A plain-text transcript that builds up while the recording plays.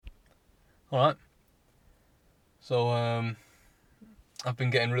Alright. So, I've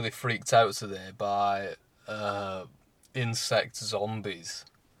been getting really freaked out today by insect zombies.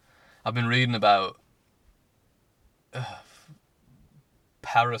 I've been reading about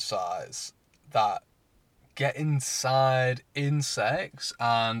parasites that get inside insects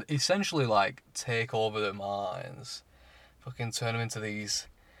and essentially, like, take over their minds. Fucking turn them into these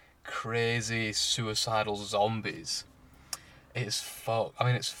crazy suicidal zombies. It's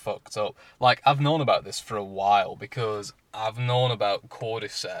fucked up. Like, I've known about this for a while because I've known about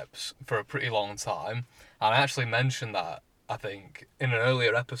cordyceps for a pretty long time. And I actually mentioned that, I think, in an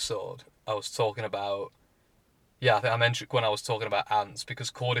earlier episode. I was talking about... Yeah, I think I mentioned when I was talking about ants,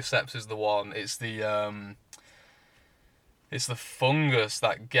 because cordyceps is the one. It's the fungus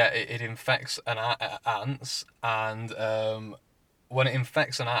that it infects ants, and when it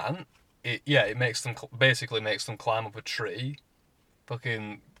infects an ant, it makes them climb up a tree,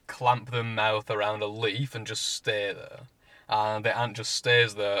 fucking clamp their mouth around a leaf and just stay there, and the ant just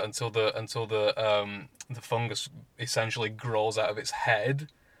stays there until the fungus essentially grows out of its head,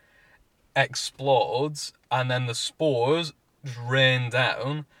 explodes, and then the spores rain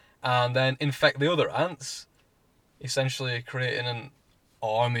down and then infect the other ants, essentially creating an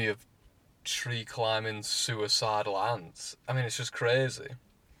army of tree climbing suicidal ants. I mean, it's just crazy.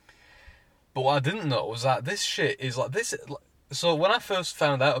 But what I didn't know was that this shit is like this. So when I first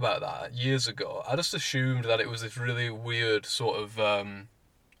found out about that years ago, I just assumed that it was this really weird sort of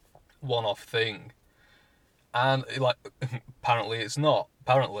one-off thing, and apparently it's not.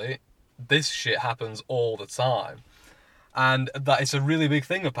 Apparently, this shit happens all the time, and that it's a really big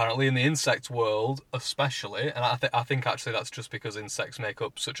thing apparently in the insect world, especially. And I think actually that's just because insects make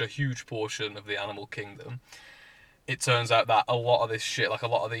up such a huge portion of the animal kingdom. It turns out that a lot of this shit, like a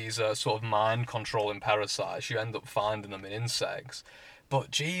lot of these sort of mind-controlling parasites, you end up finding them in insects. But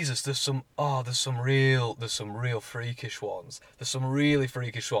Jesus, there's some real freakish ones. There's some really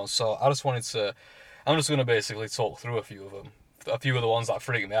freakish ones. So I'm just going to basically talk through a few of them. A few of the ones that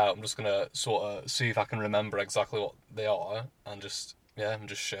freak me out. I'm just going to sort of see if I can remember exactly what they are and just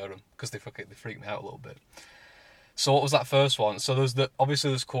share them, because they freak me out a little bit. So what was that first one? So there's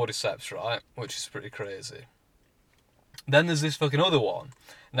cordyceps, right, which is pretty crazy. Then there's this fucking other one.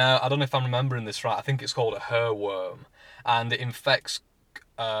 Now, I don't know if I'm remembering this right. I think it's called a hairworm. And it infects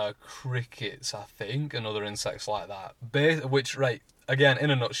crickets, I think, and other insects like that. Which, right, again,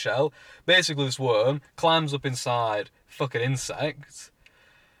 in a nutshell, basically this worm climbs up inside fucking insects,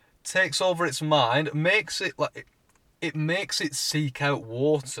 takes over its mind, makes it seek out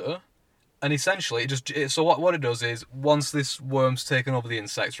water, and essentially what it does is, once this worm's taken over the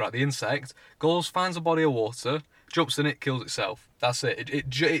insect, right, the insect goes, finds a body of water, jumps in it, kills itself. That's it.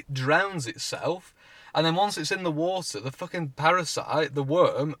 It drowns itself, and then once it's in the water, the fucking parasite, the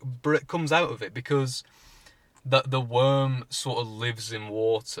worm, comes out of it, because the worm sort of lives in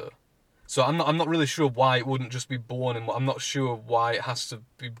water. So I'm not really sure why it wouldn't just be born in. I'm not sure why it has to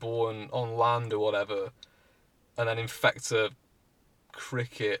be born on land or whatever, and then infect a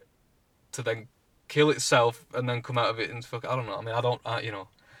cricket to then kill itself and then come out of it and fuck. I don't know. I mean, I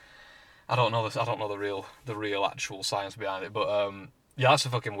don't know this. I don't know the real actual science behind it, but yeah, that's a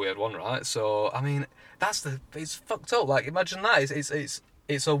fucking weird one, right? So I mean, it's fucked up. Like, imagine that.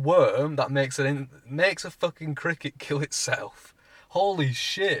 It's a worm that makes a fucking cricket kill itself. Holy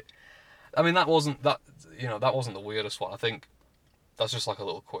shit! I mean, that wasn't the weirdest one. I think that's just like a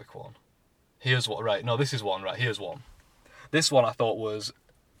little quick one. Here's what. Right? No, this is one. Right? Here's one. This one I thought was.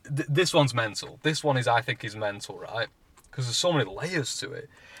 This one's mental. This one I think is mental, right? Because there's so many layers to it.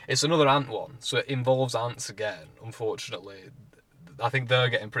 It's another ant one, so it involves ants again, unfortunately. I think they're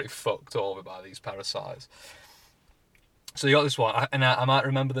getting pretty fucked over by these parasites. So you got this one, and I might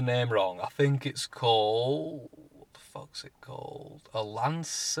remember the name wrong. I think it's called... What the fuck's it called? A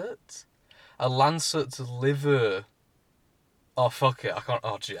lancet? A lancet liver... Oh, fuck it. I can't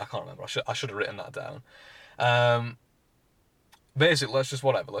remember. I should have written that down. Basically, let's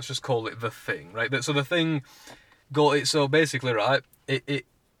just call it the thing, right? So the thing... So basically, right, it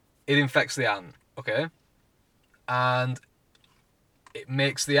infects the ant, okay? And it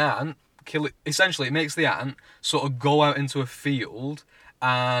makes the ant kill it. Essentially, it makes the ant sort of go out into a field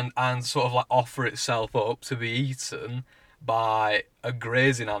and sort of like offer itself up to be eaten by a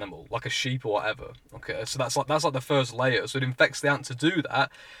grazing animal, like a sheep or whatever. Okay, so that's like the first layer. So it infects the ant to do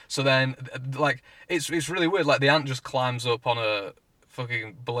that. So then, like, it's really weird. Like, the ant just climbs up on a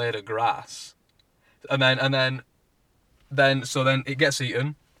fucking blade of grass, and then it gets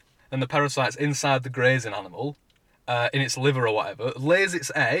eaten, and the parasite's inside the grazing animal, in its liver or whatever, lays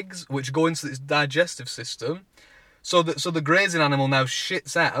its eggs, which go into its digestive system, So the grazing animal now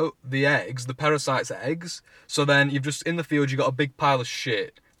shits out the eggs, the parasite's eggs. So then you've just, in the field, you've got a big pile of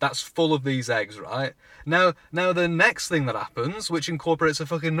shit that's full of these eggs, right? Now the next thing that happens, which incorporates a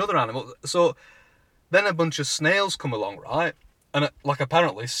fucking another animal, so then a bunch of snails come along, right? And like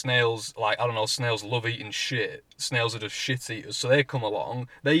apparently snails, like, I don't know, snails love eating shit. Snails are just shit eaters, so they come along,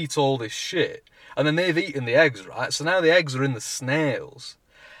 they eat all this shit, and then they've eaten the eggs, right? So now the eggs are in the snails.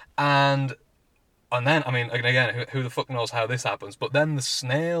 And then, I mean, again, who the fuck knows how this happens, but then the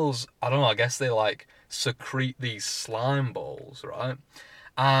snails, I don't know, I guess they like secrete these slime balls, right?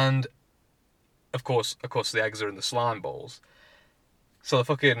 And of course the eggs are in the slime balls. So the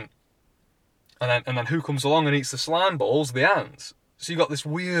fucking, and then who comes along and eats the slime balls? The ants. So you got this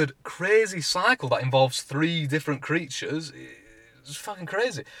weird, crazy cycle that involves 3 different creatures. It's fucking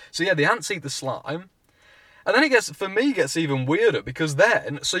crazy. So yeah, the ants eat the slime. And then it gets even weirder, because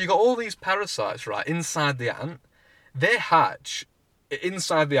then, so you got all these parasites, right, inside the ant. They hatch,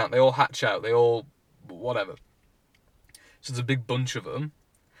 inside the ant, they all hatch out, they all, whatever. So there's a big bunch of them.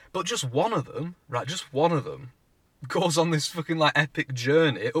 But just one of them, right, just one of them, goes on this fucking, like, epic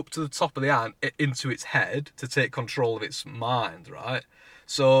journey up to the top of the ant, into its head, to take control of its mind, right?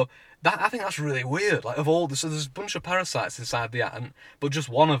 So I think that's really weird. Like, so there's a bunch of parasites inside the ant, but just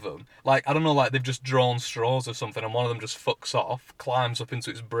one of them, like, I don't know, like, they've just drawn straws or something, and one of them just fucks off, climbs up into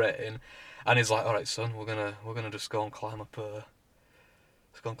its brain, and is like, all right, son, we're gonna just go and climb up a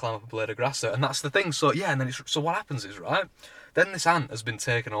blade of grass there. And that's the thing. So yeah, and then so what happens is, right, then this ant has been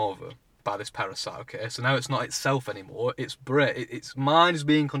taken over by this parasite. Okay, so now it's not itself anymore. Its mind is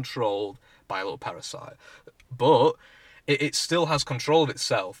being controlled by a little parasite, but it still has control of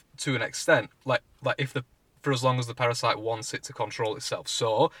itself to an extent. Like for as long as the parasite wants it to control itself.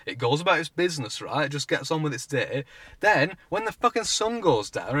 So it goes about its business, right? It just gets on with its day. Then when the fucking sun goes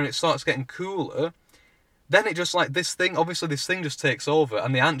down and it starts getting cooler, then it just, like, this thing just takes over,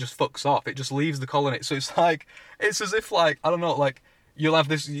 and the ant just fucks off. It just leaves the colony. So it's as if, like, I don't know, like, you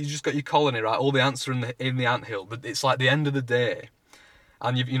just got your colony, right? All the ants are in the anthill, but it's like the end of the day,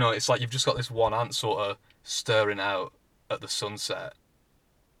 and it's like you've just got this one ant sort of stirring out at the sunset,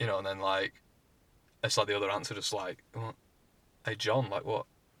 and then, like, it's like the other ants are just like, oh, hey John, like, what?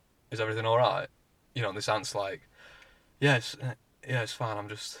 Is everything all right? And this ant's like, yeah, it's fine. I'm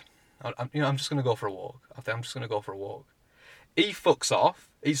just gonna go for a walk. I'm just gonna go for a walk. He fucks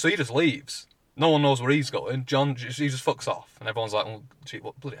off. So he just leaves. No one knows where he's going. John, he just fucks off, and everyone's like, "Well, gee,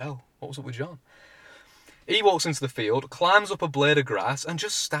 what bloody hell? What was up with John?" He walks into the field, climbs up a blade of grass, and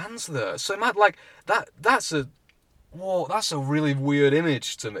just stands there. So it might, like, that's a really weird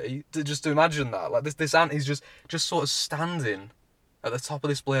image to me. To imagine that, like, this ant is just sort of standing at the top of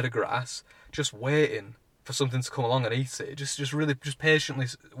this blade of grass, just waiting for something to come along and eat it. Just really patiently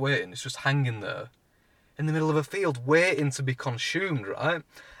waiting. It's just hanging there in the middle of a field, waiting to be consumed, right?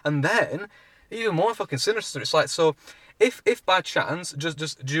 And then, even more fucking sinister, it's like, so if by chance,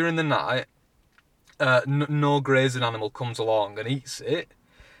 just during the night, no grazing animal comes along and eats it,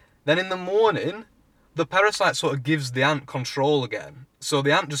 then in the morning, the parasite sort of gives the ant control again. So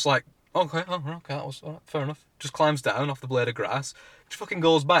the ant just like, okay, that was all right, fair enough. Just climbs down off the blade of grass, just fucking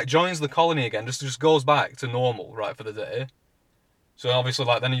goes back, joins the colony again, just goes back to normal, right, for the day. So obviously,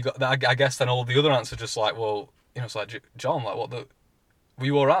 like, then you got, I guess then all the other ants are just like, well, it's like, John, like, were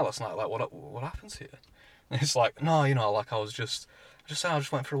you alright last night? Like, what happens here? And it's like, no, like, I just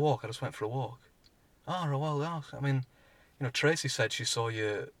went for a walk. Oh, well, no, I mean, Tracy said she saw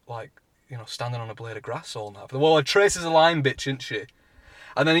you, like, standing on a blade of grass all night. Well, Tracy's a lying bitch, isn't she?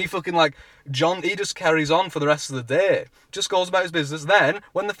 And then he fucking, like, John, he just carries on for the rest of the day. Just goes about his business. Then,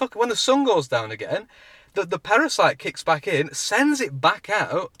 when the sun goes down again, the parasite kicks back in, sends it back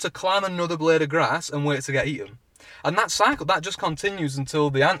out to climb another blade of grass and wait to get eaten. And that cycle, that just continues until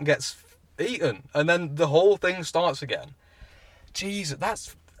the ant gets eaten. And then the whole thing starts again. Jesus,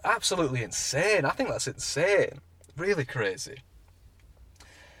 that's absolutely insane. I think that's insane. Really crazy.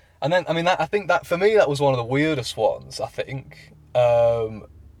 And then, I mean, I think that, for me, that was one of the weirdest ones, I think.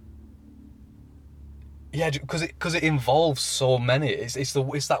 Yeah, because it involves so many. It's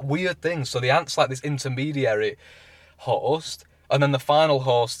that weird thing. So the ant's like this intermediary host, and then the final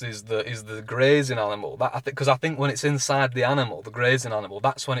host is the grazing animal. That because I think when it's inside the animal, the grazing animal,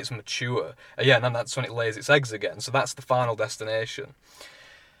 that's when it's mature. Yeah, and then that's when it lays its eggs again. So that's the final destination.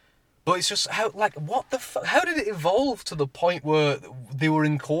 But it's just what the fuck? How did it evolve to the point where they were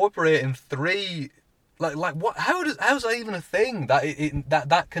incorporating 3? Like what? How's that even a thing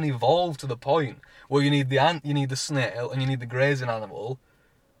that can evolve to the point where you need the ant, you need the snail, and you need the grazing animal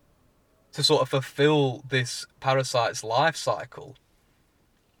to sort of fulfill this parasite's life cycle?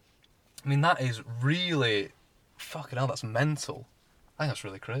 I mean, that is really fucking hell, that's mental. I think that's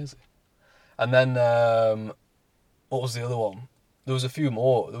really crazy. And then, what was the other one? There was a few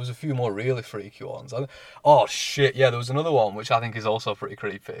more really freaky ones. Oh shit, yeah, there was another one which I think is also pretty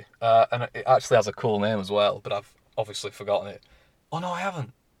creepy. And it actually has a cool name as well, but I've obviously forgotten it. Oh no, I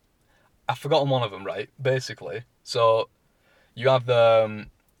haven't. I've forgotten one of them, right? Basically, so you have the,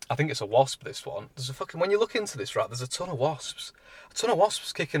 I think it's a wasp, this one. There's a fucking, when you look into this, right, there's a ton of wasps. A ton of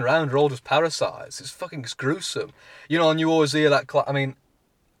wasps kicking around, they're all just parasites. It's gruesome. You know, and you always hear that, I mean,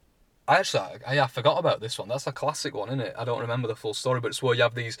 I forgot about this one. That's a classic one, isn't it? I don't remember the full story, but it's where you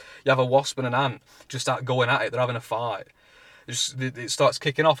have a wasp and an ant just going at it. They're having a fight. It starts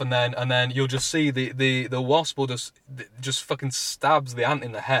kicking off, and then you'll just see the wasp will just fucking stabs the ant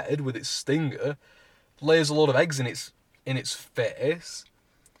in the head with its stinger, lays a load of eggs in its face,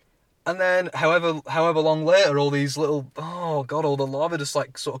 and then however long later, all these little, oh god, all the larvae just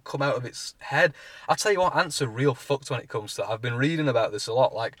like sort of come out of its head. I'll tell you what, ants are real fucked when it comes to that. I've been reading about this a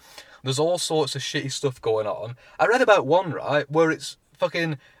lot. Like, there's all sorts of shitty stuff going on. I read about one, right, where it's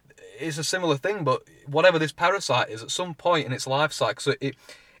a similar thing, but whatever this parasite is, at some point in its life cycle, so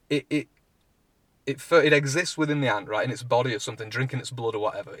it exists within the ant, right, in its body or something, drinking its blood or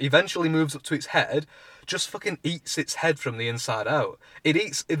whatever. Eventually moves up to its head, just fucking eats its head from the inside out. It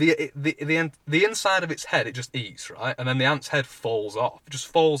eats the inside of its head. It just eats, right, and then the ant's head falls off. It just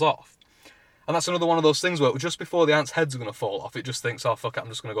falls off. And that's another one of those things where just before the ant's head's going to fall off, it just thinks, oh fuck it, I'm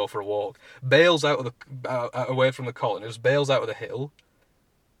just going to go for a walk. Bails out of away from the colony, just bails out of the hill.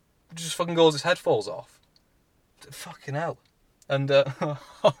 Just fucking goes, its head falls off. Fucking hell. And,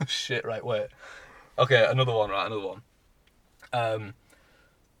 oh shit, right, wait. Okay, another one.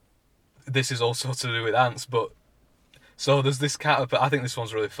 This is also to do with ants, but, so there's this caterpillar, I think this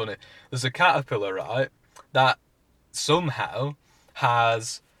one's really funny. There's a caterpillar, right, that somehow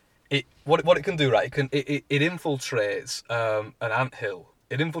has, what it can do, right, it infiltrates an anthill.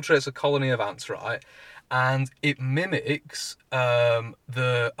 It infiltrates a colony of ants, right, and it mimics I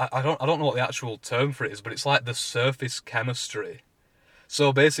don't know what the actual term for it is, but it's like the surface chemistry.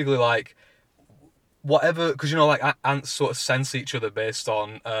 So basically, like, whatever, because, you know, like, ants sort of sense each other based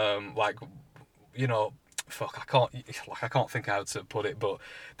on, like, you know, fuck, I can't think how to put it, but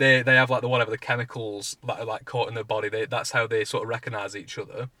they have, like, the chemicals that are, like, caught in their body, that's how they sort of recognise each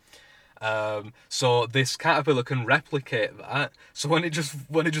other. So this caterpillar can replicate that. So when it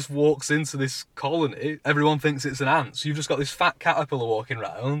just walks into this colony, everyone thinks it's an ant. So you've just got this fat caterpillar walking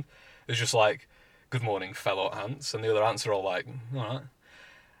around. It's just like, good morning, fellow ants. And the other ants are all like, all right.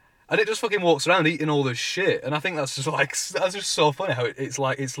 And it just fucking walks around eating all this shit. And I think that's just so funny how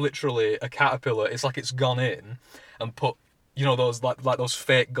it's literally a caterpillar. It's like it's gone in and put, you know, those like those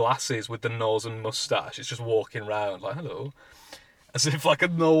fake glasses with the nose and mustache. It's just walking around like, hello. As if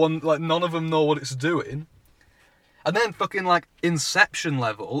none of them know what it's doing. And then fucking like Inception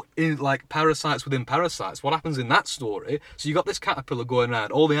level, in like parasites within parasites, what happens in that story? So you got this caterpillar going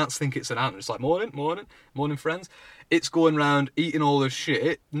around, all the ants think it's an ant, it's like, morning friends. It's going around eating all this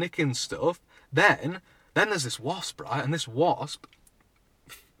shit, nicking stuff. Then there's this wasp, right? And this wasp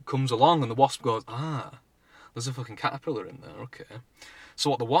comes along and the wasp goes, there's a fucking caterpillar in there, okay. So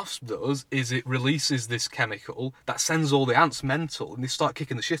what the wasp does is it releases this chemical that sends all the ants mental, and they start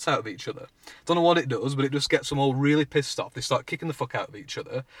kicking the shit out of each other. Don't know what it does, but it just gets them all really pissed off. They start kicking the fuck out of each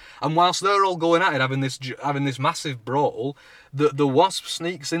other, and whilst they're all going at it, having this massive brawl, the wasp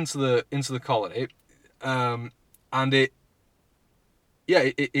sneaks into the colony, and it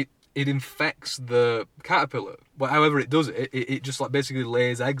infects the caterpillar. But however it does it, it just like basically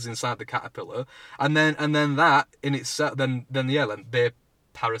lays eggs inside the caterpillar, and then that in itself, then they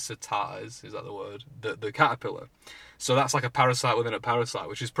parasitize, is that the word? The caterpillar. So that's like a parasite within a parasite,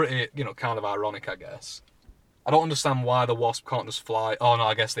 which is pretty, you know, kind of ironic, I guess. I don't understand why the wasp can't just fly. Oh no,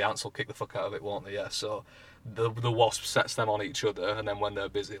 I guess the ants will kick the fuck out of it, won't they? Yeah, so the wasp sets them on each other, and then when they're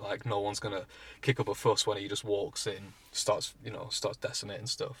busy, like, no one's gonna kick up a fuss when he just walks in, starts decimating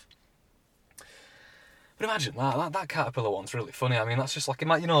stuff. But imagine that caterpillar one's really funny. I mean, that's just like, you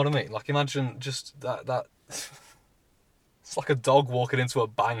know what I mean? Like, imagine just that. It's like a dog walking into a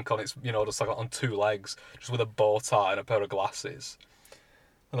bank on its, you know, just like on two legs, just with a bow tie and a pair of glasses.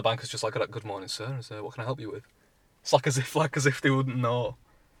 And the banker's just like, good morning, sir. What can I help you with? It's like as if they wouldn't know.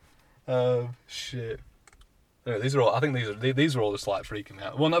 Shit. Anyway, these are all just like freaking me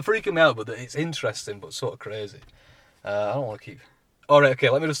out. Well, not freaking me out, but it's interesting, but sort of crazy. I don't want to keep. All right, okay.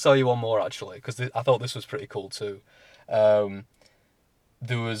 Let me just tell you one more actually, because I thought this was pretty cool too.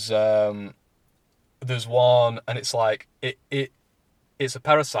 There's one, and it's like it it's a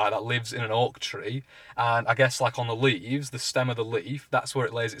parasite that lives in an oak tree, and I guess like on the leaves, the stem of the leaf, that's where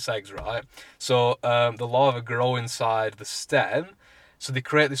it lays its eggs, right? So the larvae grow inside the stem, so they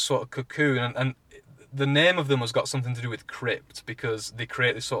create this sort of cocoon, and the name of them has got something to do with crypt, because they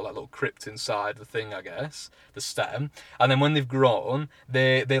create this sort of like little crypt inside the thing, I guess, the stem, and then when they've grown,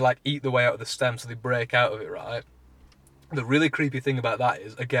 they like eat the way out of the stem, so they break out of it, right? The really creepy thing about that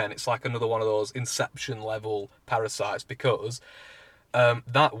is, again, it's like another one of those Inception level parasites, because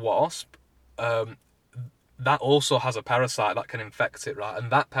that wasp, that also has a parasite that can infect it, right? And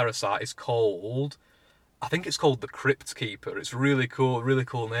that parasite is called, I think it's called the Crypt Keeper. It's really cool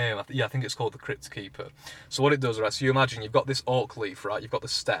name. I think it's called the Crypt Keeper. So what it does, right, so you imagine you've got this oak leaf, right? You've got the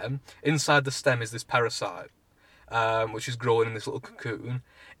stem. Inside the stem is this parasite, which is growing in this little cocoon.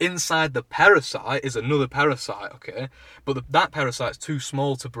 Inside the parasite is another parasite, okay? But that parasite's too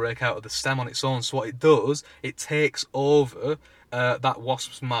small to break out of the stem on its own. So what it does, it takes over that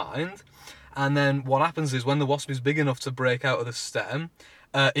wasp's mind. And then what happens is when the wasp is big enough to break out of the stem,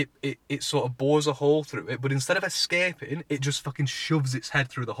 it sort of bores a hole through it. But instead of escaping, it just fucking shoves its head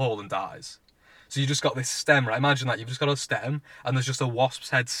through the hole and dies. So you just got this stem, right? Imagine that, you've just got a stem, and there's just a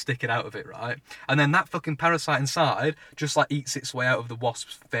wasp's head sticking out of it, right? And then that fucking parasite inside just like eats its way out of the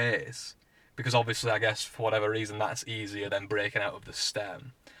wasp's face. Because obviously, I guess, for whatever reason, that's easier than breaking out of the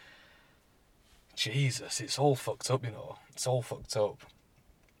stem. Jesus, it's all fucked up, you know. It's all fucked up.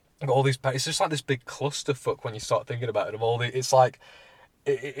 All these, it's just like this big clusterfuck when you start thinking about it. Of all the, it's like,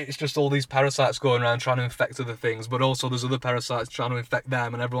 it's just all these parasites going around trying to infect other things, but also there's other parasites trying to infect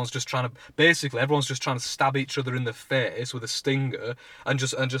them, and everyone's just trying to stab each other in the face with a stinger and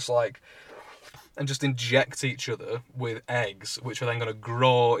just inject each other with eggs, which are then going to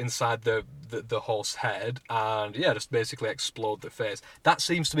grow inside the horse's head and just basically explode the face. That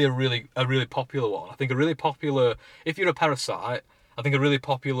seems to be a really popular one. I think a really popular, if you're a parasite, I think a really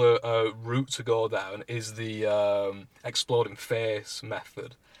popular route to go down is the exploding face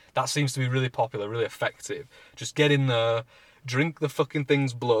method. That seems to be really popular, really effective. Just get in there, drink the fucking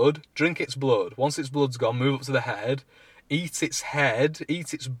thing's blood, drink its blood. Once its blood's gone, move up to the head, eat its head,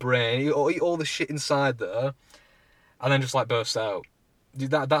 eat its brain, eat all the shit inside there, and then just like burst out.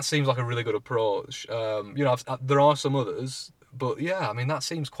 That seems like a really good approach. There are some others, but yeah, I mean, that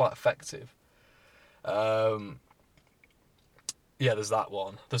seems quite effective. Yeah, there's that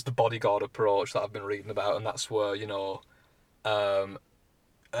one. There's the bodyguard approach that I've been reading about, and that's where,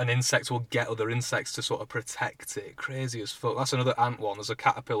 an insect will get other insects to sort of protect it. Crazy as fuck. That's another ant one. There's a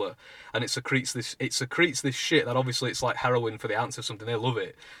caterpillar, and it secretes this shit that obviously it's like heroin for the ants or something. They love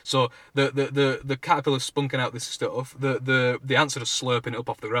it. So the caterpillar's spunking out this stuff. The ants are just slurping it up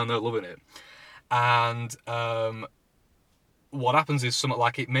off the ground. They're loving it. And what happens is something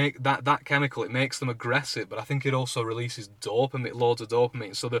like that chemical, it makes them aggressive, but I think it also releases dopamine, loads of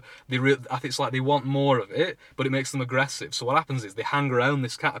dopamine. So I think it's like they want more of it, but it makes them aggressive. So what happens is they hang around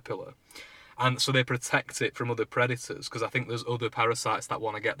this caterpillar, and so they protect it from other predators, because I think there's other parasites that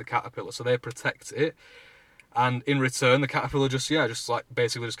want to get the caterpillar. So they protect it, and in return, the caterpillar just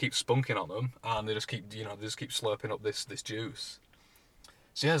keeps spunking on them, and they just keep slurping up this juice.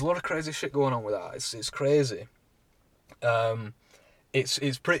 So yeah, there's a lot of crazy shit going on with that. It's crazy.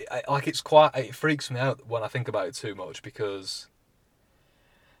 It's pretty, like, it freaks me out when I think about it too much, because,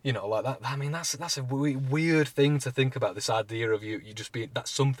 like that, I mean, that's a weird thing to think about, this idea of you just being, that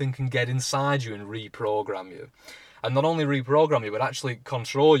something can get inside you and reprogram you. And not only reprogram you, but actually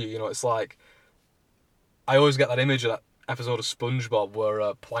control you. It's like, I always get that image of that episode of SpongeBob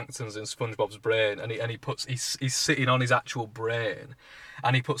where Plankton's in SpongeBob's brain, and he's sitting on his actual brain,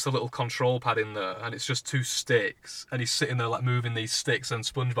 and he puts a little control pad in there, and it's just two sticks, and he's sitting there like moving these sticks, and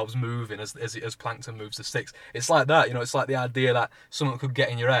SpongeBob's moving as Plankton moves the sticks. It's like that, it's like the idea that something could get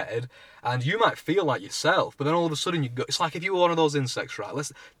in your head, and you might feel like yourself, but then all of a sudden it's like if you were one of those insects, right?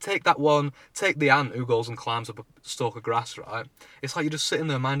 Let's take the ant who goes and climbs up a stalk of grass, right? It's like you're just sitting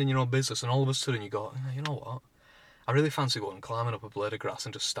there minding your own business, and all of a sudden you go, you know what? I really fancy going and climbing up a blade of grass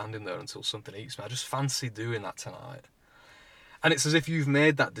and just standing there until something eats me. I just fancy doing that tonight. And it's as if you've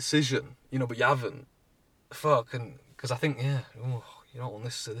made that decision, but you haven't. Fuck, and because I think, you don't want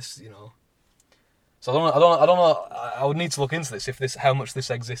this. So I don't know. I would need to look into this. How much this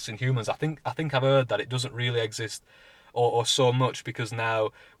exists in humans. I think I've heard that it doesn't really exist, or so much, because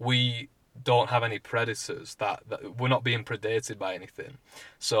now we don't have any predators, that we're not being predated by anything.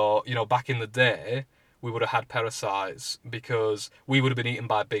 So back in the day, we would have had parasites because we would have been eaten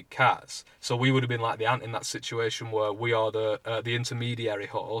by big cats. So we would have been like the ant in that situation where we are the intermediary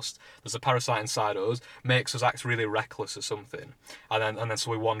host. There's a parasite inside us, makes us act really reckless or something, and then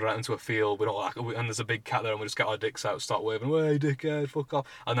so we wander out into a field. We don't like, and there's a big cat there, and we just get our dicks out, start waving, "Hey, dickhead, fuck off!"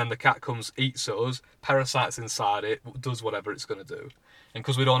 And then the cat comes, eats us, parasites inside it, does whatever it's going to do, and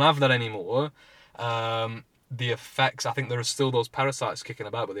because we don't have that anymore. The effects, I think there are still those parasites kicking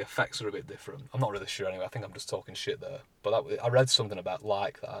about, but the effects are a bit different. I'm not really sure anyway, I think I'm just talking shit there. But I read something about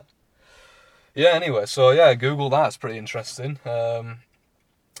like that. Yeah, anyway, so yeah, Google that, it's pretty interesting.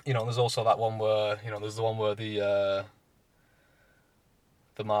 There's also that one where, there's the one where the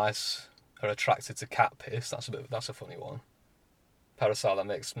mice are attracted to cat piss. That's a funny one. Parasite that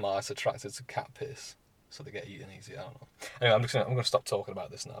makes mice attracted to cat piss, so they get eaten easy, I don't know. Anyway, I'm going to stop talking about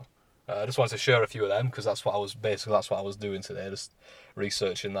this now. I just wanted to share a few of them because that's what I was doing today, just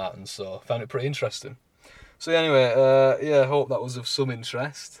researching that, and so I found it pretty interesting. So anyway, I hope that was of some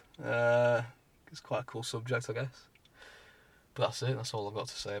interest. It's quite a cool subject, I guess. But that's it. That's all I've got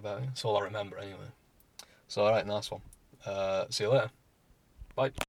to say about it. That's all I remember anyway. So alright, nice one. See you later. Bye.